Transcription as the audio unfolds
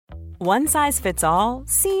One size fits all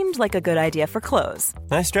seemed like a good idea for clothes.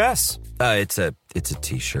 Nice dress. It's a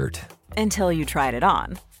t-shirt. Until you tried it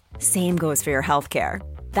on. Same goes for your healthcare.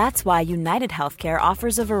 That's why United Healthcare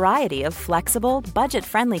offers a variety of flexible,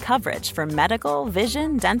 budget-friendly coverage for medical,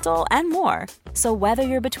 vision, dental, and more. So whether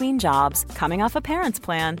you're between jobs, coming off a parent's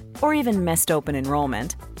plan, or even missed open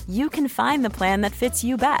enrollment, you can find the plan that fits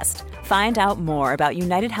you best. Find out more about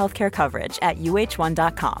United Healthcare coverage at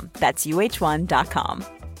uh1.com. That's uh1.com.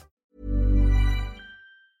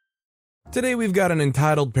 Today we've got an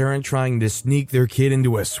entitled parent trying to sneak their kid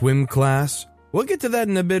into a swim class. We'll get to that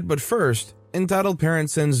in a bit, but first, entitled parent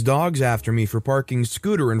sends dogs after me for parking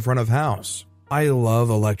scooter in front of house. I love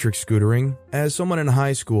electric scootering. As someone in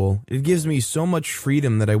high school, it gives me so much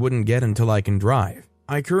freedom that I wouldn't get until I can drive.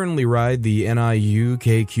 I currently ride the NIU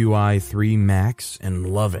KQi3 Max and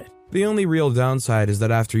love it. The only real downside is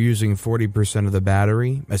that after using 40% of the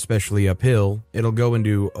battery, especially uphill, it'll go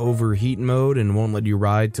into overheat mode and won't let you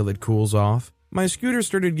ride till it cools off. My scooter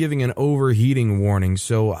started giving an overheating warning,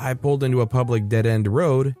 so I pulled into a public dead-end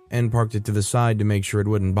road and parked it to the side to make sure it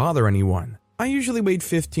wouldn't bother anyone. I usually wait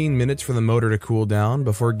 15 minutes for the motor to cool down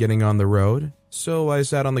before getting on the road, so I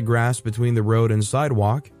sat on the grass between the road and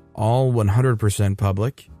sidewalk, all 100%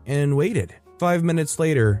 public, and waited. 5 minutes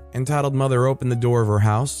later, entitled mother opened the door of her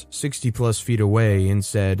house, 60 plus feet away, and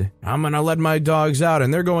said, "I'm gonna let my dogs out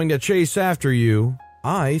and they're going to chase after you."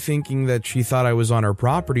 I, thinking that she thought I was on her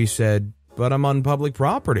property, said, "But I'm on public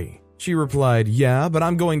property." She replied, "Yeah, but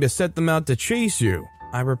I'm going to set them out to chase you."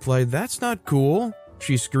 I replied, "That's not cool."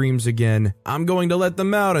 She screams again, "I'm going to let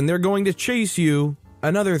them out and they're going to chase you."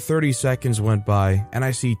 Another 30 seconds went by and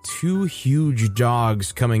I see 2 huge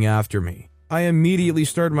dogs coming after me. I immediately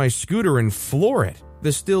start my scooter and floor it.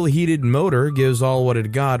 The still heated motor gives all what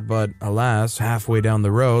it got, but alas, halfway down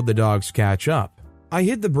the road, the dogs catch up. I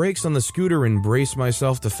hit the brakes on the scooter and brace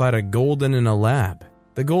myself to fight a golden and a lab.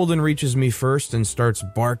 The golden reaches me first and starts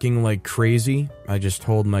barking like crazy. I just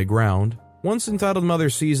hold my ground. Once entitled mother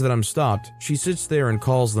sees that I'm stopped, she sits there and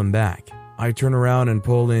calls them back. I turn around and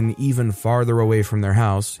pull in even farther away from their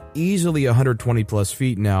house, easily 120 plus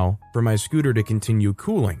feet now, for my scooter to continue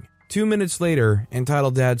cooling. 2 minutes later,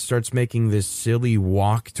 entitled dad starts making this silly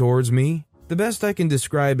walk towards me. The best I can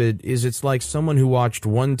describe it is it's like someone who watched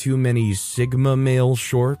one too many Sigma male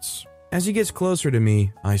shorts. As he gets closer to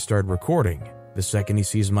me, I start recording. The second he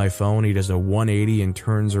sees my phone, he does a 180 and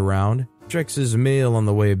turns around, checks his mail on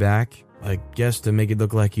the way back, I guess to make it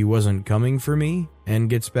look like he wasn't coming for me, and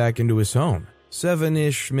gets back into his home.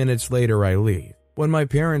 7-ish minutes later, I leave. When my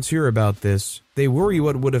parents hear about this, they worry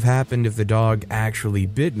what would have happened if the dog actually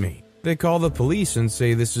bit me. They call the police and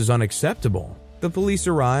say this is unacceptable. The police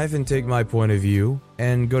arrive and take my point of view,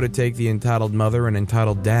 and go to take the entitled mother and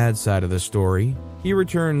entitled dad side of the story. He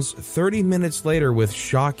returns 30 minutes later with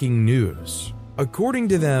shocking news. According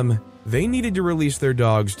to them, they needed to release their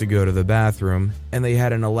dogs to go to the bathroom, and they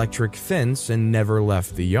had an electric fence and never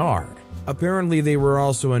left the yard. Apparently, they were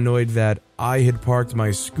also annoyed that I had parked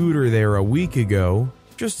my scooter there a week ago.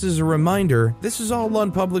 Just as a reminder, this is all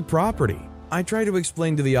on public property. I tried to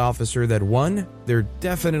explain to the officer that 1, there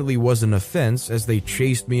definitely wasn't a fence as they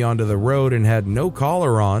chased me onto the road and had no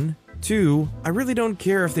collar on. 2, I really don't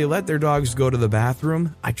care if they let their dogs go to the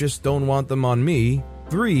bathroom, I just don't want them on me.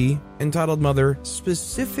 3, entitled mother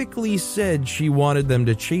specifically said she wanted them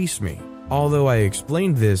to chase me. Although I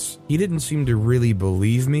explained this, he didn't seem to really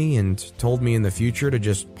believe me and told me in the future to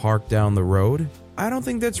just park down the road. I don't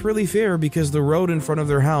think that's really fair because the road in front of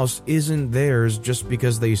their house isn't theirs just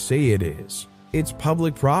because they say it is. It's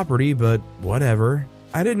public property, but whatever.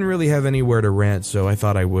 I didn't really have anywhere to rant, so I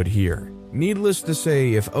thought I would here. Needless to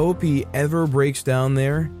say, if OP ever breaks down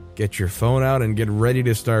there, get your phone out and get ready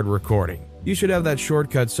to start recording. You should have that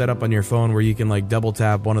shortcut set up on your phone where you can double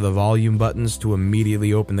tap one of the volume buttons to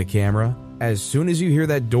immediately open the camera. As soon as you hear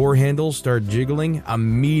that door handle start jiggling,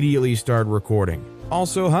 immediately start recording.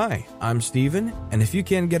 Also, hi, I'm Steven, and if you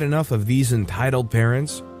can't get enough of these entitled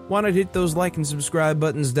parents, why not hit those like and subscribe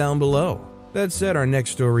buttons down below? That said, our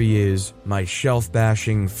next story is my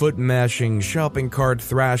shelf-bashing, foot-mashing, shopping cart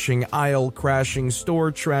thrashing, aisle-crashing,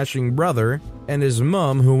 store-trashing brother and his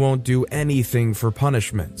mom who won't do anything for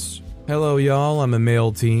punishments. Hello y'all, I'm a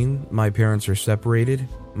male teen, my parents are separated.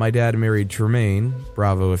 My dad married Tremaine,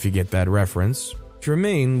 bravo if you get that reference.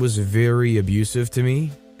 Tremaine was very abusive to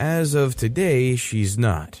me. As of today, she's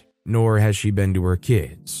not, nor has she been to her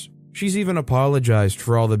kids. She's even apologized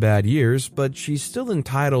for all the bad years, but she's still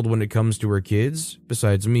entitled when it comes to her kids,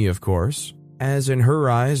 besides me of course, as in her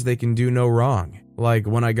eyes they can do no wrong. Like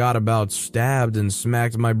when I got about stabbed and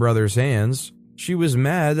smacked my brother's hands, she was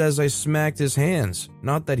mad as I smacked his hands,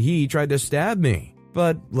 not that he tried to stab me.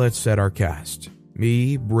 But let's set our cast.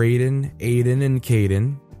 Me, Braden, Aiden, and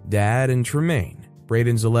Caden. Dad and Tremaine.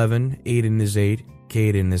 Braden's 11, Aiden is 8,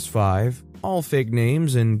 Caden is 5. All fake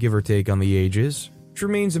names and give or take on the ages.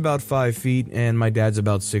 Tremaine's about 5 feet and my dad's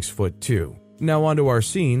about 6'2". Now onto our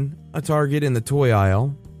scene, a Target in the toy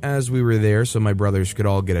aisle. As we were there so my brothers could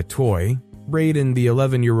all get a toy. Braden, the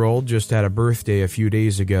 11-year-old, just had a birthday a few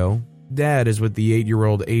days ago. Dad is with the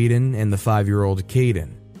 8-year-old Aiden and the 5-year-old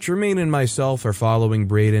Caden. Tremaine and myself are following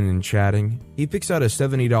Braden and chatting. He picks out a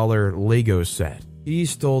 $70 Lego set.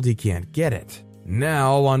 He's told he can't get it.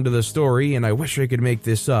 Now onto the story, and I wish I could make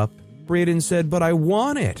this up. Braden said, "But I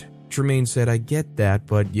want it." Tremaine said, "I get that,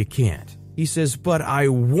 but you can't." He says, "But I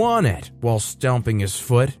want it," while stomping his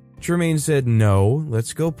foot. Tremaine said, "No,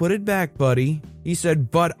 let's go put it back, buddy." He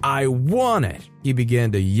said, "But I want it." He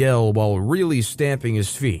began to yell while really stamping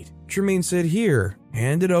his feet. Tremaine said, "Here,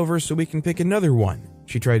 hand it over so we can pick another one."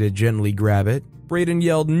 She tried to gently grab it. Braden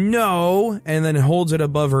yelled, "No," and then holds it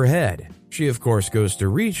above her head. She of course goes to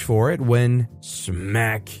reach for it when,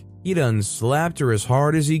 smack, he done slapped her as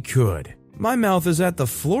hard as he could. My mouth is at the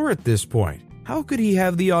floor at this point. How could he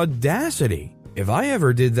have the audacity? If I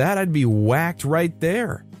ever did that, I'd be whacked right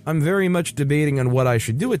there. I'm very much debating on what I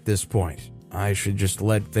should do at this point. I should just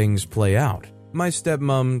let things play out. My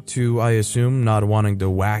stepmom, too, I assume, not wanting to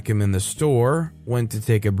whack him in the store, went to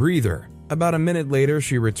take a breather. About a minute later,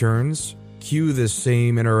 she returns. Cue the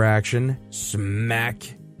same interaction.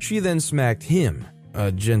 Smack. She then smacked him.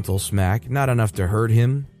 A gentle smack, not enough to hurt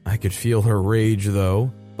him. I could feel her rage,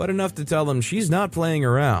 though, but enough to tell him she's not playing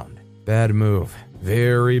around. Bad move.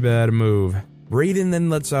 Very bad move. Braden then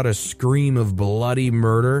lets out a scream of bloody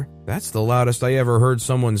murder. That's the loudest I ever heard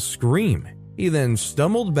someone scream. He then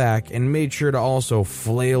stumbled back and made sure to also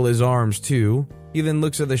flail his arms too. He then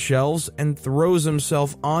looks at the shelves and throws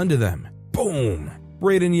himself onto them. Boom!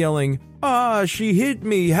 Braden yelling, "Ah, she hit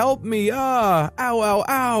me, help me, ah, ow, ow,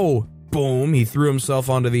 ow." Boom, he threw himself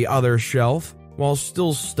onto the other shelf, while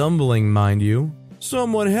still stumbling, mind you.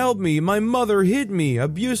 "Someone help me, my mother hit me,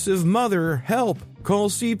 abusive mother, help. Call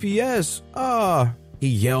CPS, ah." He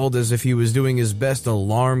yelled as if he was doing his best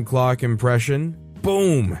alarm clock impression.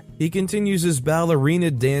 Boom! He continues his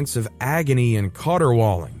ballerina dance of agony and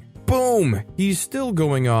caterwauling. Boom! He's still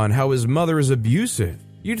going on how his mother is abusive.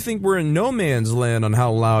 You'd think we're in no man's land on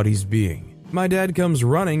how loud he's being. My dad comes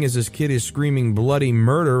running as his kid is screaming bloody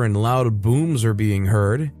murder and loud booms are being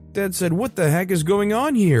heard. Dad said, "What the heck is going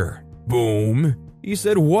on here?" Boom! He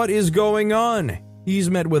said, "What is going on?"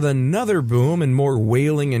 He's met with another boom and more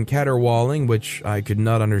wailing and caterwauling, which I could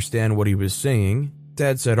not understand what he was saying.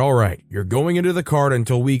 Dad said, "All right, you're going into the cart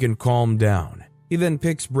until we can calm down." He then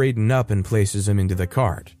picks Braden up and places him into the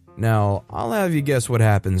cart. Now, I'll have you guess what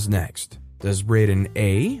happens next. Does Braden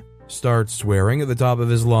A, start swearing at the top of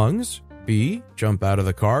his lungs? B, jump out of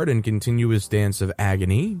the cart and continue his dance of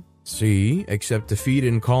agony? C, accept defeat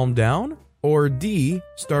and calm down? Or D,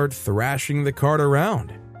 start thrashing the cart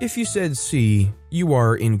around? If you said C, you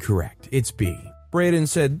are incorrect. It's B. Braden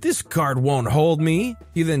said, "This cart won't hold me."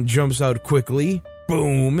 He then jumps out quickly.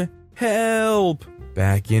 Boom! Help!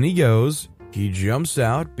 Back in he goes. He jumps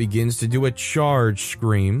out, begins to do a charge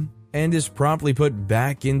scream, and is promptly put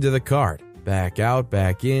back into the cart. Back out,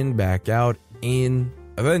 back in, in.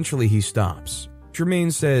 Eventually he stops. Tremaine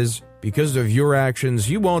says, "Because of your actions,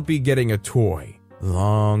 you won't be getting a toy."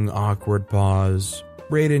 Long, awkward pause.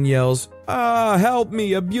 Braden yells, "Ah, help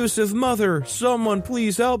me, abusive mother! Someone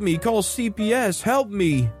please help me, call CPS, help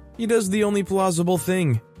me!" He does the only plausible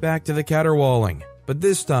thing, back to the caterwauling. But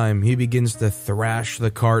this time, he begins to thrash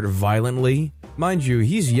the cart violently. Mind you,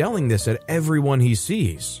 he's yelling this at everyone he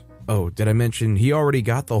sees. Oh, did I mention he already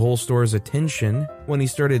got the whole store's attention when he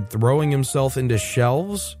started throwing himself into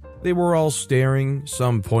shelves? They were all staring,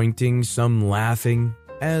 some pointing, some laughing.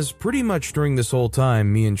 As pretty much during this whole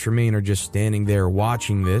time, me and Tremaine are just standing there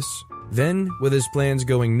watching this. Then, with his plans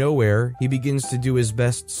going nowhere, he begins to do his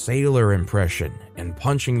best sailor impression and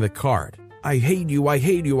punching the cart. "I hate you, I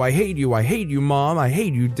hate you, I hate you, I hate you, Mom, I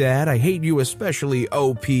hate you, Dad, I hate you especially,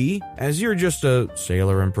 OP, as you're just a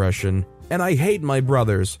sailor impression. And I hate my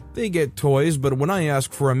brothers. They get toys, but when I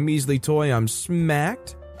ask for a measly toy, I'm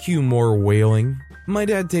smacked." Cue more wailing. My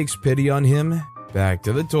dad takes pity on him. Back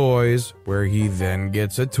to the toys, where he then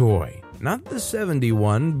gets a toy. Not the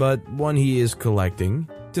 71, but one he is collecting.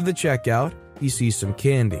 To the checkout, he sees some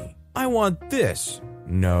candy. "I want this."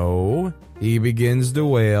 "No." He begins to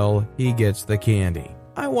wail. He gets the candy.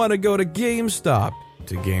 "I want to go to GameStop."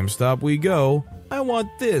 To GameStop we go. "I want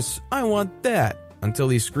this. I want that." Until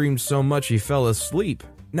he screamed so much he fell asleep.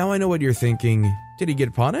 Now I know what you're thinking. Did he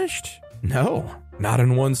get punished? No, not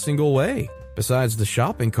in one single way. besides the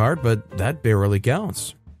shopping cart, but that barely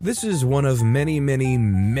counts. This is one of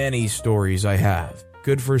many stories I have.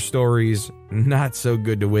 Good for stories, not so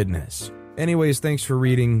good to witness. Anyways, thanks for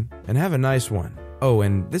reading, and have a nice one. Oh,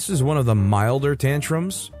 and this is one of the milder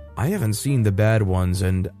tantrums. I haven't seen the bad ones,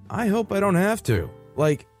 and I hope I don't have to.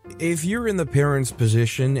 Like, if you're in the parent's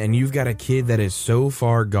position and you've got a kid that is so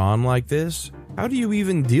far gone like this, how do you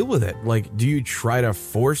even deal with it? Like, do you try to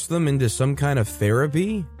force them into some kind of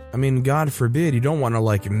therapy? I mean, God forbid, you don't want to,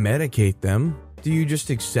 medicate them. Do you just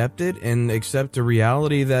accept it and accept the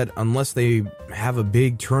reality that unless they have a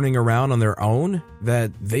big turning around on their own,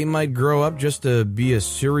 that they might grow up just to be a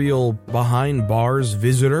serial behind bars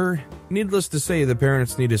visitor? Needless to say, the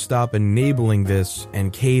parents need to stop enabling this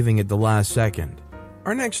and caving at the last second.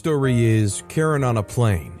 Our next story is Karen on a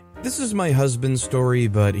Plane. This is my husband's story,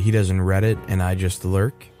 but he doesn't read it and I just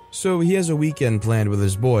lurk. So he has a weekend planned with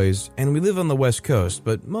his boys, and we live on the West Coast,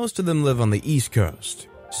 but most of them live on the East Coast.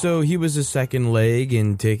 So he was his second leg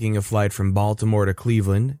in taking a flight from Baltimore to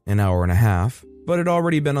Cleveland, an hour and a half, but had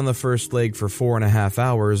already been on the first leg for 4.5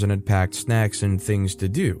 hours and had packed snacks and things to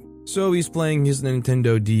do. So he's playing his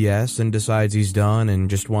Nintendo DS and decides he's done and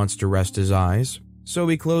just wants to rest his eyes. So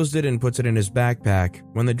he closed it and puts it in his backpack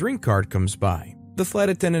when the drink cart comes by. The flight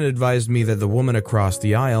attendant advised me that the woman across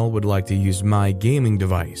the aisle would like to use my gaming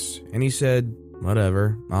device, and he said,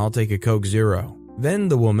 "Whatever, I'll take a Coke Zero." Then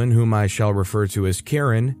the woman, whom I shall refer to as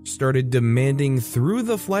Karen, started demanding through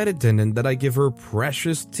the flight attendant that I give her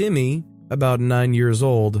precious Timmy, about 9 years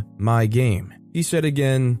old, my game. He said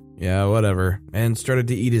again, "Yeah, whatever," and started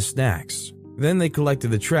to eat his snacks. Then they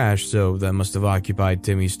collected the trash, so that must have occupied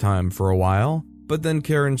Timmy's time for a while. But then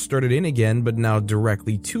Karen started in again, but now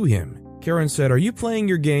directly to him. Karen said, "Are you playing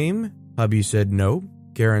your game?" Hubby said, "No."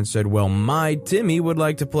 Karen said, "Well, my Timmy would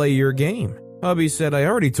like to play your game." Hubby said, "I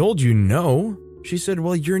already told you no." She said,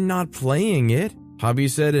 "Well, you're not playing it." Hubby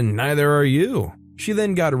said, "And neither are you." She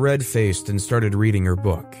then got red-faced and started reading her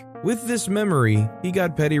book. With this memory, he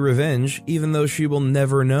got petty revenge, even though she will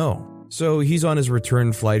never know. So he's on his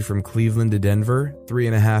return flight from Cleveland to Denver,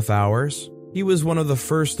 3.5 hours. He was one of the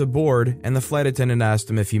first aboard, and the flight attendant asked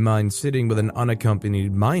him if he minded sitting with an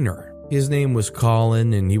unaccompanied minor. His name was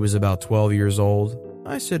Colin, and he was about 12 years old.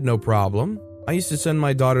 I said no problem. I used to send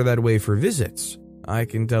my daughter that way for visits. I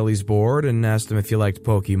can tell he's bored and asked him if he liked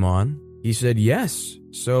Pokemon. He said yes,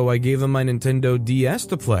 so I gave him my Nintendo DS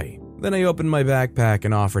to play. Then I opened my backpack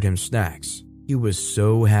and offered him snacks. He was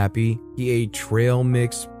so happy. He ate trail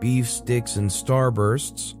mix, beef sticks, and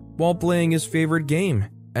Starbursts while playing his favorite game.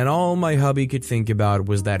 And all my hubby could think about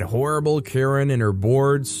was that horrible Karen and her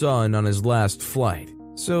bored son on his last flight.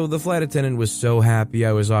 So the flight attendant was so happy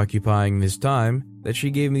I was occupying this time that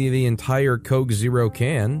she gave me the entire Coke Zero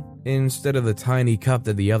can instead of the tiny cup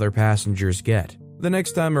that the other passengers get. The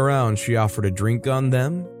next time around, she offered a drink on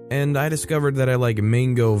them, and I discovered that I like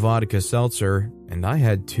mango vodka seltzer, and I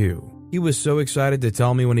had two. He was so excited to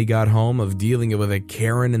tell me when he got home of dealing with a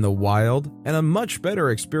Karen in the wild and a much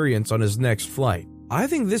better experience on his next flight. I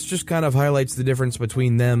think this just kind of highlights the difference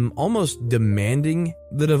between them almost demanding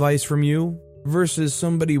the device from you versus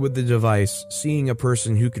somebody with the device seeing a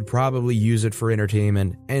person who could probably use it for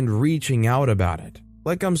entertainment and reaching out about it.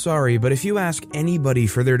 Like, I'm sorry, but if you ask anybody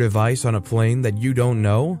for their device on a plane that you don't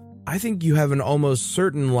know, I think you have an almost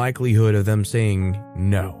certain likelihood of them saying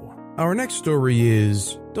no. Our next story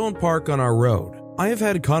is, don't park on our road. I have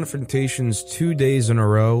had confrontations 2 days in a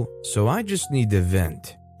row, so I just need to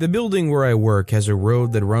vent. The building where I work has a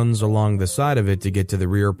road that runs along the side of it to get to the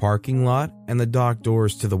rear parking lot and the dock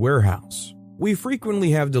doors to the warehouse. We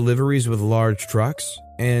frequently have deliveries with large trucks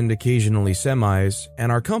and occasionally semis,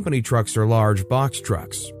 and our company trucks are large box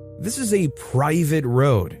trucks. This is a private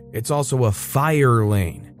road. It's also a fire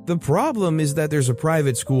lane. The problem is that there's a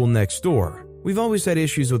private school next door. We've always had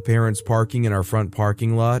issues with parents parking in our front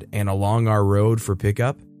parking lot and along our road for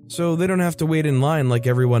pickup, so they don't have to wait in line like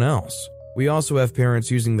everyone else. We also have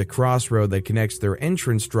parents using the crossroad that connects their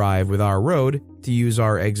entrance drive with our road to use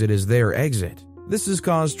our exit as their exit. This has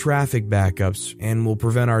caused traffic backups and will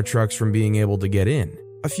prevent our trucks from being able to get in.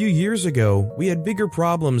 A few years ago, we had bigger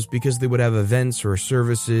problems because they would have events or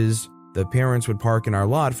services. The parents would park in our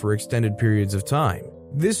lot for extended periods of time.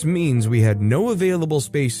 This means we had no available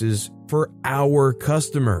spaces for our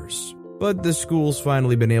customers. But the school's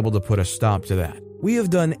finally been able to put a stop to that. We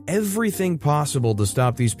have done everything possible to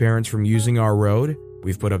stop these parents from using our road.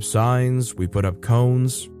 We've put up signs, we put up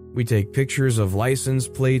cones, we take pictures of license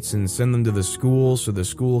plates and send them to the school so the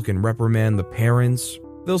school can reprimand the parents.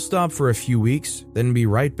 They'll stop for a few weeks, then be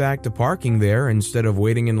right back to parking there instead of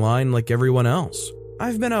waiting in line like everyone else.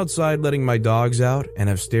 I've been outside letting my dogs out and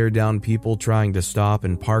have stared down people trying to stop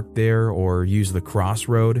and park there or use the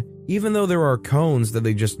crossroad. Even though there are cones that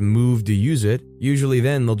they just move to use it, usually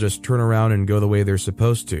then they'll just turn around and go the way they're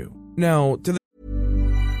supposed to. Now, to the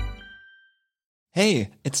Hey,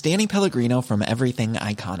 it's Danny Pellegrino from Everything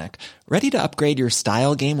Iconic. Ready to upgrade your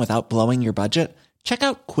style game without blowing your budget? Check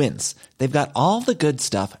out Quince. They've got all the good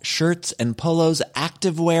stuff, shirts and polos,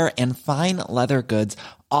 activewear, and fine leather goods,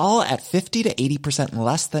 all at 50 to 80%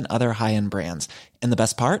 less than other high-end brands. And the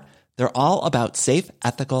best part? They're all about safe,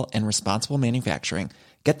 ethical, and responsible manufacturing.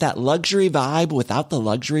 Get that luxury vibe without the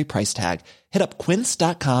luxury price tag. Hit up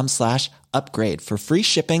quince.com/upgrade for free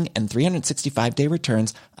shipping and 365-day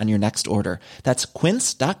returns on your next order. That's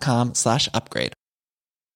quince.com/upgrade.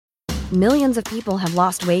 Millions of people have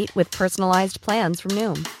lost weight with personalized plans from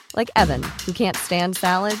Noom. Like Evan, who can't stand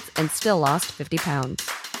salads and still lost 50 pounds.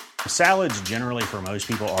 Salads generally for most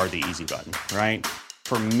people are the easy button, right?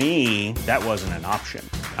 For me, that wasn't an option.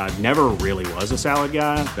 I never really was a salad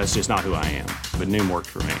guy. That's just not who I am. But Noom worked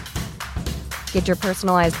for me. Get your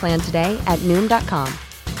personalized plan today at Noom.com.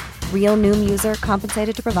 Real Noom user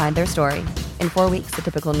compensated to provide their story. In 4 weeks, the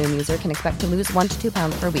typical Noom user can expect to lose 1 to 2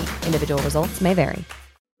 pounds per week. Individual results may vary.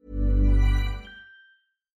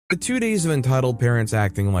 The 2 days of entitled parents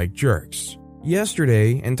acting like jerks.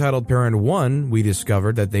 Yesterday, entitled parent 1, we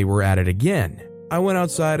discovered that they were at it again. I went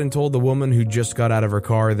outside and told the woman who just got out of her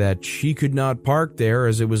car that she could not park there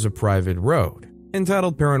as it was a private road.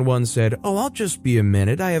 Entitled parent 1 said, "Oh, I'll just be a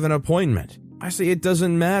minute, I have an appointment." I say, "It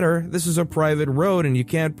doesn't matter, this is a private road and you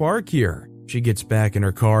can't park here." She gets back in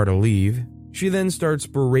her car to leave. She then starts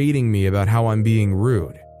berating me about how I'm being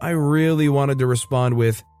rude. I really wanted to respond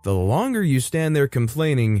with, "The longer you stand there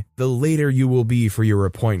complaining, the later you will be for your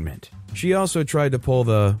appointment." She also tried to pull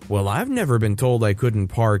the, "Well, I've never been told I couldn't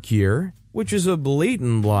park here," which is a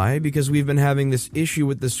blatant lie because we've been having this issue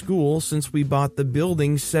with the school since we bought the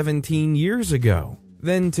building 17 years ago.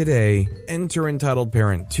 Then today, enter entitled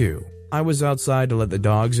parent 2. I was outside to let the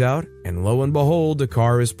dogs out, and lo and behold, the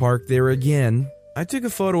car is parked there again. I took a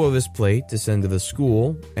photo of his plate to send to the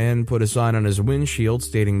school and put a sign on his windshield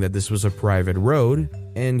stating that this was a private road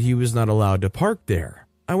and he was not allowed to park there.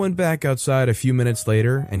 I went back outside a few minutes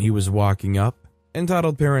later and he was walking up.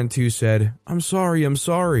 Entitled parent 2 said, I'm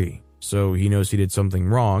sorry. So he knows he did something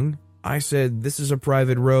wrong. I said, "This is a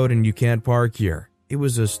private road and you can't park here." It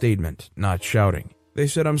was a statement, not shouting. They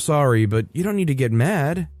said, "I'm sorry, but you don't need to get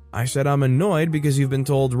mad." I said, "I'm annoyed because you've been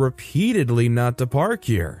told repeatedly not to park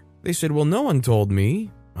here." They said, "Well, no one told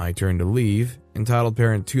me." I turned to leave. Entitled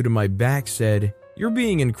parent 2 to my back said, "You're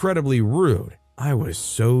being incredibly rude." I was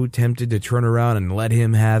so tempted to turn around and let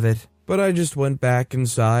him have it, but I just went back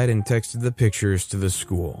inside and texted the pictures to the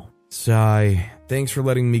school. Sigh. Thanks for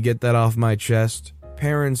letting me get that off my chest.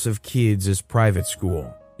 Parents of kids is private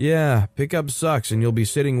school. Yeah, pickup sucks and you'll be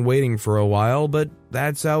sitting waiting for a while, but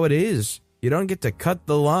that's how it is. You don't get to cut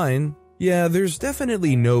the line. Yeah, there's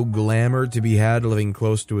definitely no glamour to be had living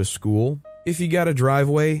close to a school. If you got a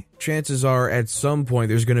driveway, chances are at some point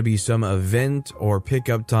there's going to be some event or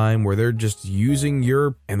pickup time where they're just using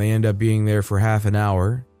and they end up being there for half an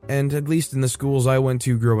hour. And at least in the schools I went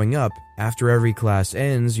to growing up, after every class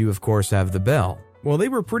ends, you of course have the bell. Well, they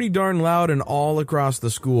were pretty darn loud and all across the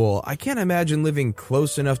school. I can't imagine living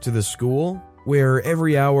close enough to the school where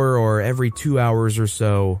every hour or every 2 hours or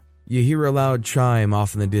so, you hear a loud chime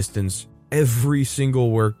off in the distance every single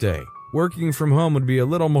workday. Working from home would be a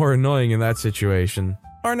little more annoying in that situation.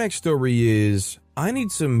 Our next story is, I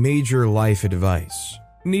need some major life advice.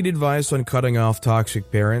 Need advice on cutting off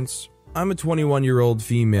toxic parents? I'm a 21-year-old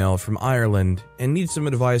female from Ireland and need some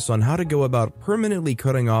advice on how to go about permanently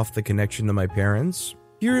cutting off the connection to my parents.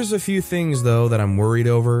 Here's a few things though that I'm worried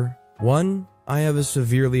over. 1, I have a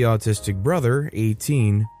severely autistic brother,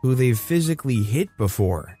 18, who they've physically hit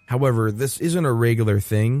before. However, this isn't a regular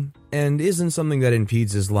thing and isn't something that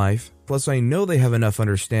impedes his life. Plus, I know they have enough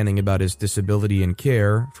understanding about his disability and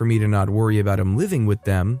care for me to not worry about him living with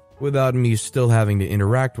them without me still having to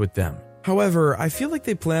interact with them. However, I feel like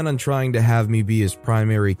they plan on trying to have me be his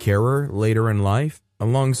primary carer later in life,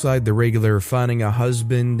 alongside the regular finding a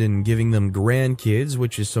husband and giving them grandkids,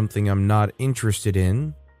 which is something I'm not interested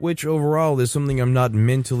in, which overall is something I'm not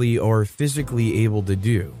mentally or physically able to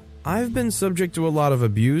do. I've been subject to a lot of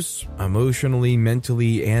abuse, emotionally,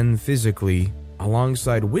 mentally, and physically,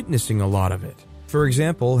 alongside witnessing a lot of it. For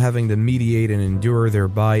example, having to mediate and endure their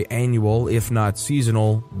biannual, if not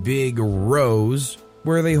seasonal, big rows,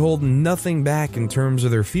 where they hold nothing back in terms of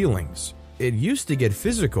their feelings. It used to get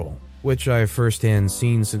physical. which I've firsthand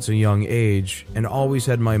seen since a young age and always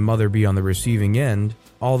had my mother be on the receiving end,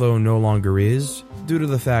 although no longer is, due to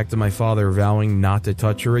the fact of my father vowing not to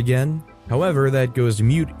touch her again. However, that goes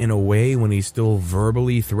mute in a way when he still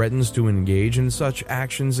verbally threatens to engage in such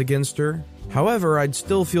actions against her. However, I'd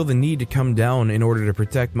still feel the need to come down in order to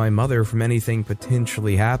protect my mother from anything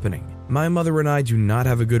potentially happening. My mother and I do not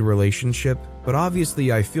have a good relationship, but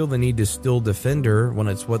obviously I feel the need to still defend her when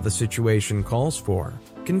it's what the situation calls for.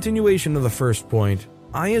 Continuation of the first point,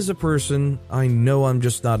 I as a person, I know I'm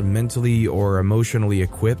just not mentally or emotionally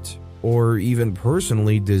equipped, or even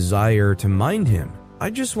personally desire to mind him. I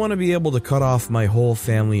just want to be able to cut off my whole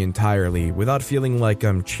family entirely without feeling like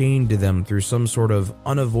I'm chained to them through some sort of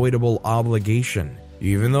unavoidable obligation.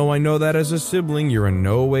 Even though I know that as a sibling, you're in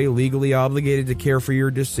no way legally obligated to care for your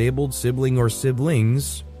disabled sibling or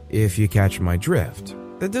siblings, if you catch my drift.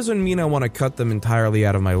 That doesn't mean I want to cut them entirely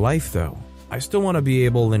out of my life though. I still want to be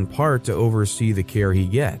able in part to oversee the care he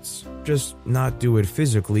gets, just not do it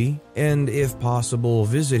physically, and if possible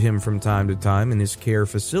visit him from time to time in his care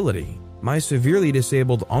facility. My severely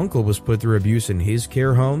disabled uncle was put through abuse in his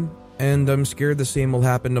care home, and I'm scared the same will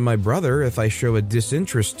happen to my brother if I show a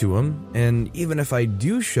disinterest to him, and even if I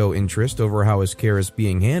do show interest over how his care is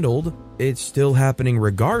being handled, it's still happening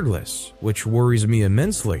regardless, which worries me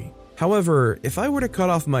immensely. However, if I were to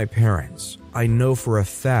cut off my parents, I know for a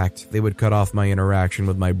fact they would cut off my interaction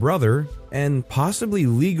with my brother, and possibly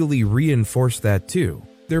legally reinforce that too.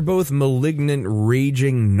 They're both malignant,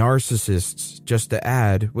 raging narcissists, just to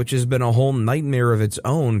add, which has been a whole nightmare of its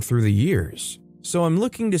own through the years. So I'm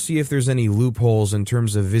looking to see if there's any loopholes in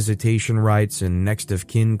terms of visitation rights and next of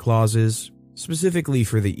kin clauses, specifically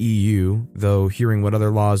for the EU, though hearing what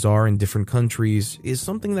other laws are in different countries is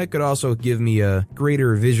something that could also give me a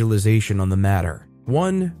greater visualization on the matter.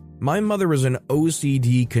 1. My mother is an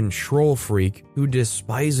OCD control freak who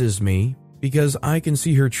despises me, because I can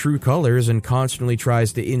see her true colors and constantly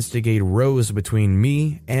tries to instigate rows between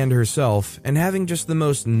me and herself and having just the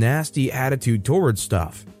most nasty attitude towards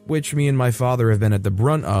stuff, which me and my father have been at the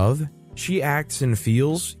brunt of. She acts and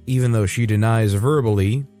feels, even though she denies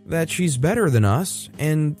verbally, that she's better than us,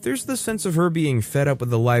 and there's the sense of her being fed up with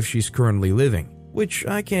the life she's currently living, which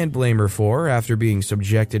I can't blame her for after being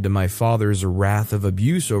subjected to my father's wrath of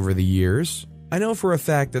abuse over the years. I know for a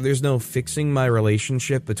fact that there's no fixing my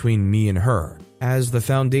relationship between me and her, as the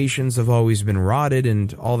foundations have always been rotted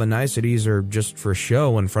and all the niceties are just for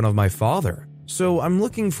show in front of my father. So I'm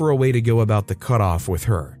looking for a way to go about the cutoff with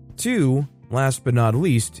her. 2, last but not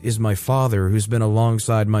least, is my father, who's been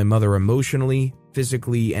alongside my mother emotionally,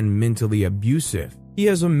 physically, and mentally abusive. He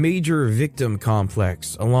has a major victim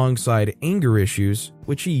complex alongside anger issues,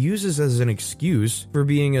 which he uses as an excuse for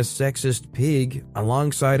being a sexist pig,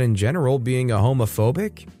 alongside in general being a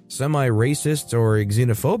homophobic, semi-racist, or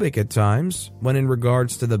xenophobic at times, when in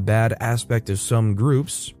regards to the bad aspect of some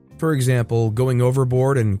groups. For example, going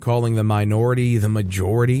overboard and calling the minority the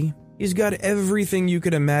majority. He's got everything you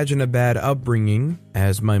could imagine a bad upbringing,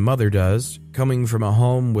 as my mother does, coming from a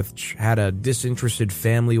home which had a disinterested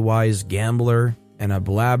family-wise gambler, and a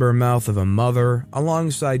blabbermouth of a mother,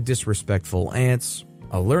 alongside disrespectful aunts,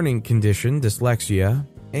 a learning condition, dyslexia,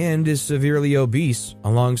 and is severely obese,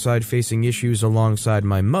 alongside facing issues alongside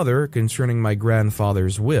my mother concerning my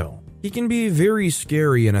grandfather's will. He can be very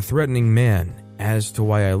scary and a threatening man. As to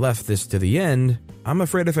why I left this to the end, I'm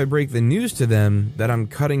afraid if I break the news to them that I'm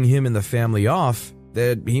cutting him and the family off,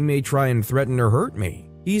 that he may try and threaten or hurt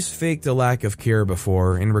me. He's faked a lack of care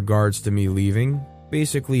before in regards to me leaving.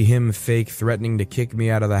 Basically him fake threatening to kick me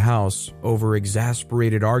out of the house over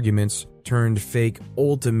exasperated arguments turned fake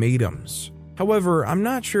ultimatums. However, I'm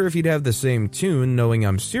not sure if he'd have the same tune knowing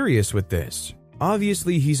I'm serious with this.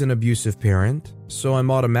 Obviously he's an abusive parent, so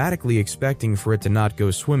I'm automatically expecting for it to not go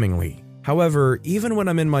swimmingly. However, even when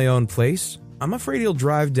I'm in my own place, I'm afraid he'll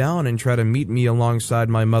drive down and try to meet me alongside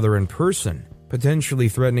my mother in person, potentially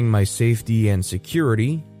threatening my safety and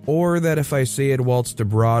security, or that if I say I'd waltzed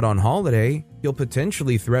abroad on holiday, he'll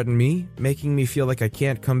potentially threaten me, making me feel like I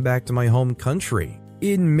can't come back to my home country.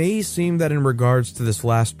 It may seem that in regards to this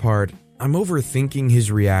last part, I'm overthinking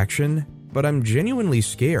his reaction, but I'm genuinely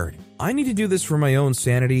scared. I need to do this for my own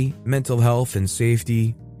sanity, mental health, and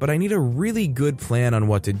safety, but I need a really good plan on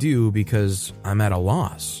what to do because I'm at a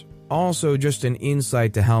loss. Also, just an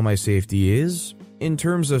insight to how my safety is. In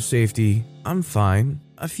terms of safety, I'm fine.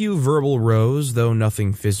 A few verbal rows, though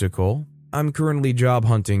nothing physical. I'm currently job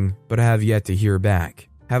hunting, but I have yet to hear back.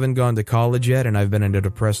 Haven't gone to college yet, and I've been in a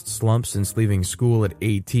depressed slump since leaving school at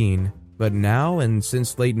 18. But now, and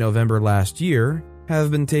since late November last year,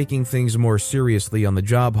 have been taking things more seriously on the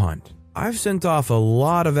job hunt. I've sent off a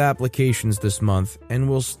lot of applications this month and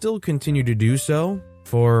will still continue to do so,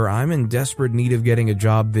 for I'm in desperate need of getting a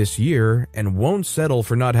job this year and won't settle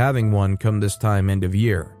for not having one come this time end of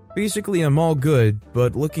year. Basically, I'm all good,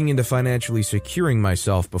 but looking into financially securing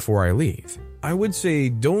myself before I leave. I would say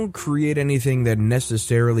don't create anything that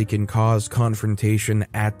necessarily can cause confrontation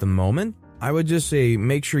at the moment. I would just say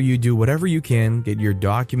make sure you do whatever you can, get your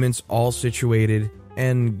documents all situated,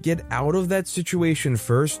 and get out of that situation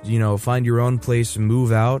first. Find your own place,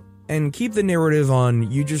 move out, and keep the narrative on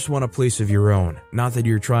you just want a place of your own, not that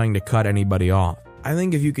you're trying to cut anybody off. I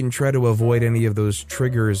think if you can try to avoid any of those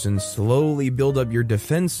triggers and slowly build up your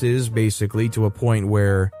defenses basically to a point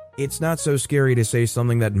where it's not so scary to say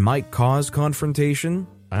something that might cause confrontation,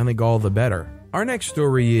 I think all the better. Our next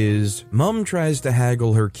story is, Mom tries to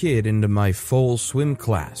haggle her kid into my full swim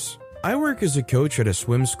class. I work as a coach at a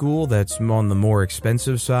swim school that's on the more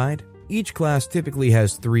expensive side. Each class typically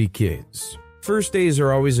has 3 kids. First days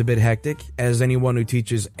are always a bit hectic, as anyone who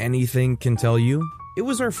teaches anything can tell you. It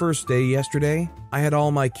was our first day yesterday. I had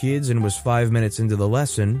all my kids and was 5 minutes into the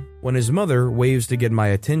lesson when his mother waves to get my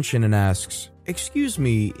attention and asks, "Excuse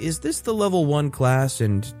me, is this the level 1 class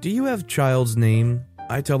and do you have child's name?"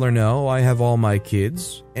 I tell her no, I have all my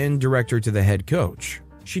kids, and direct her to the head coach.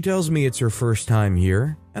 She tells me it's her first time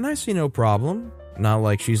here, and I see no problem. Not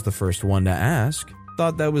like she's the first one to ask.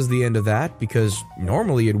 Thought that was the end of that because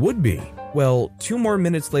normally it would be. Well, 2 more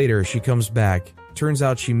minutes later she comes back. Turns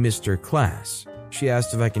out she missed her class. She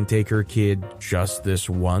asked if I can take her kid just this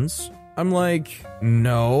once. I'm like,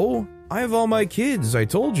 no, I have all my kids, I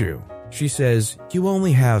told you. She says, you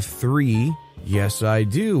only have 3. Yes, I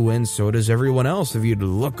do, and so does everyone else if you'd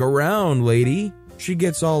look around, lady. She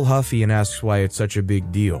gets all huffy and asks why it's such a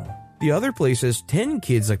big deal. The other place has 10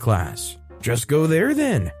 kids a class. Just go there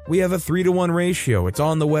then. We have a 3-to-1 ratio. It's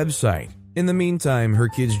on the website. In the meantime, her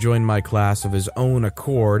kids joined my class of his own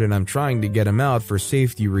accord, and I'm trying to get him out for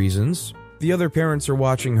safety reasons. The other parents are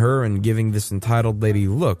watching her and giving this entitled lady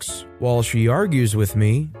looks while she argues with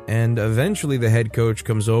me, and eventually the head coach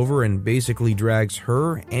comes over and basically drags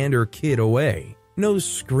her and her kid away. No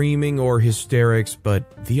screaming or hysterics,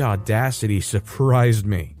 but the audacity surprised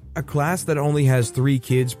me. A class that only has 3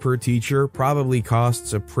 kids per teacher probably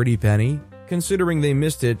costs a pretty penny. Considering they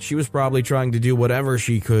missed it, she was probably trying to do whatever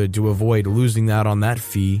she could to avoid losing out on that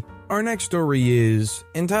fee. Our next story is,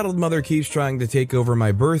 entitled Mother Keeps Trying to Take Over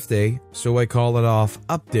My Birthday, so I call it off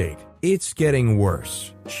update. It's getting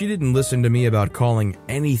worse. She didn't listen to me about calling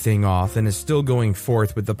anything off and is still going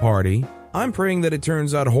forth with the party. I'm praying that it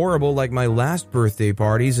turns out horrible like my last birthday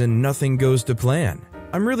parties and nothing goes to plan.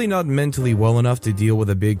 I'm really not mentally well enough to deal with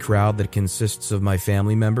a big crowd that consists of my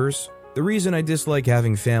family members. The reason I dislike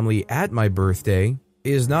having family at my birthday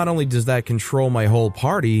is not only does that control my whole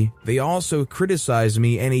party, they also criticize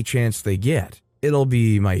me any chance they get. It'll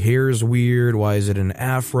be my hair's weird, why is it an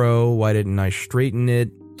afro, why didn't I straighten it,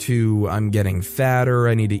 to I'm getting fatter,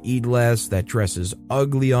 I need to eat less, that dress is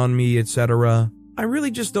ugly on me, etc. I really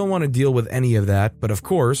just don't want to deal with any of that, but of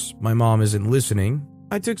course, my mom isn't listening.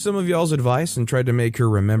 I took some of y'all's advice and tried to make her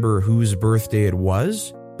remember whose birthday it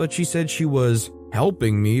was, but she said she was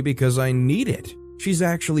helping me because I need it. She's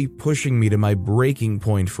actually pushing me to my breaking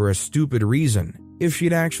point for a stupid reason. If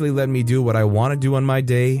she'd actually let me do what I want to do on my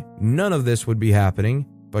day, none of this would be happening,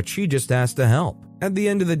 but she just asked to help. At the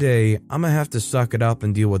end of the day, I'ma have to suck it up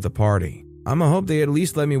and deal with the party. I'ma hope they at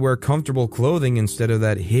least let me wear comfortable clothing instead of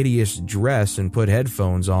that hideous dress and put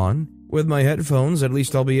headphones on. With my headphones, at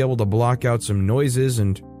least I'll be able to block out some noises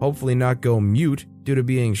and hopefully not go mute due to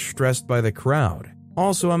being stressed by the crowd.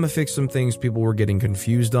 Also, I'ma fix some things people were getting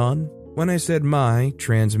confused on. When I said my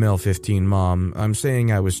trans male 15 mom, I'm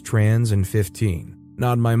saying I was trans and 15.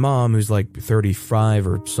 Not my mom who's like 35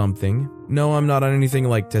 or something. No, I'm not on anything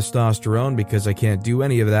like testosterone because I can't do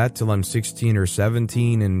any of that till I'm 16 or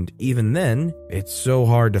 17, and even then, it's so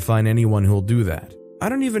hard to find anyone who'll do that. I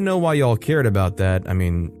don't even know why y'all cared about that. I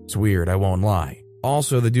mean, it's weird, I won't lie.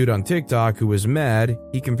 Also, the dude on TikTok who was mad,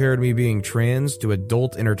 he compared me being trans to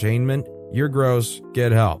adult entertainment. You're gross,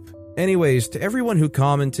 get help. Anyways, to everyone who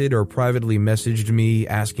commented or privately messaged me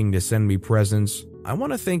asking to send me presents, I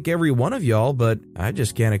want to thank every one of y'all, but I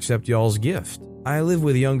just can't accept y'all's gift. I live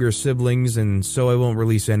with younger siblings, and so I won't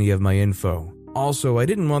release any of my info. Also, I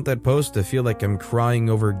didn't want that post to feel like I'm crying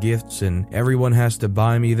over gifts and everyone has to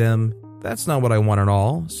buy me them. That's not what I want at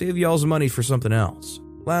all. Save y'all's money for something else.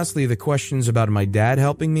 Lastly, the questions about my dad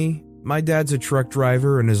helping me. My dad's a truck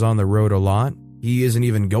driver and is on the road a lot. He isn't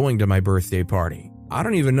even going to my birthday party. I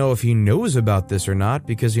don't even know if he knows about this or not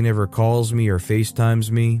because he never calls me or FaceTimes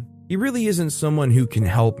me. He really isn't someone who can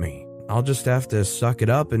help me. I'll just have to suck it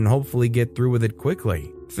up and hopefully get through with it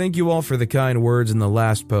quickly. Thank you all for the kind words in the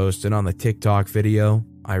last post and on the TikTok video.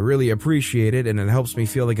 I really appreciate it, and it helps me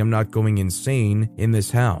feel like I'm not going insane in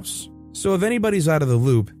this house. So if anybody's out of the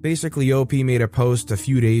loop, basically OP made a post a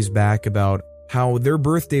few days back about how their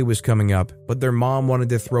birthday was coming up, but their mom wanted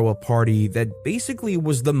to throw a party that basically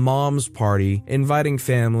was the mom's party, inviting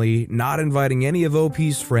family, not inviting any of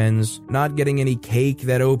OP's friends, not getting any cake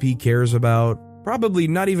that OP cares about, probably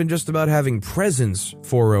not even just about having presents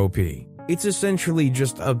for OP. It's essentially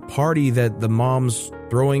just a party that the mom's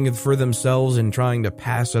throwing for themselves and trying to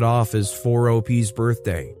pass it off as for OP's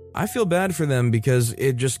birthday. I feel bad for them because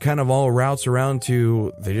it just kind of all routes around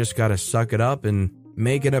to they just gotta suck it up and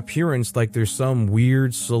make an appearance like there's some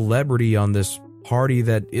weird celebrity on this party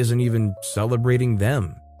that isn't even celebrating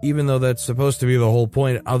them, even though that's supposed to be the whole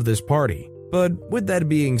point of this party. But with that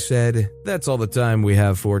being said, that's all the time we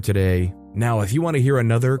have for today. Now, if you want to hear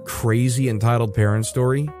another crazy entitled parent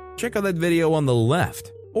story, check out that video on the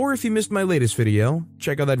left. Or if you missed my latest video,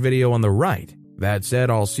 check out that video on the right. That said,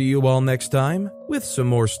 I'll see you all next time with some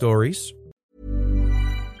more stories.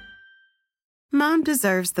 Mom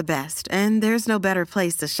deserves the best, and there's no better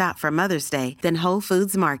place to shop for Mother's Day than Whole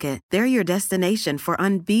Foods Market. They're your destination for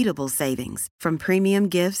unbeatable savings, from premium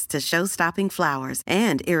gifts to show-stopping flowers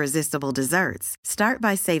and irresistible desserts. Start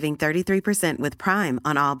by saving 33% with Prime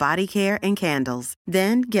on all body care and candles.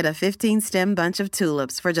 Then get a 15-stem bunch of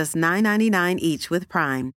tulips for just $9.99 each with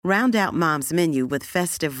Prime. Round out Mom's menu with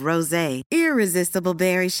festive rosé, irresistible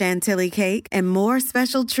berry chantilly cake, and more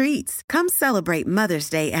special treats. Come celebrate Mother's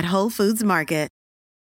Day at Whole Foods Market.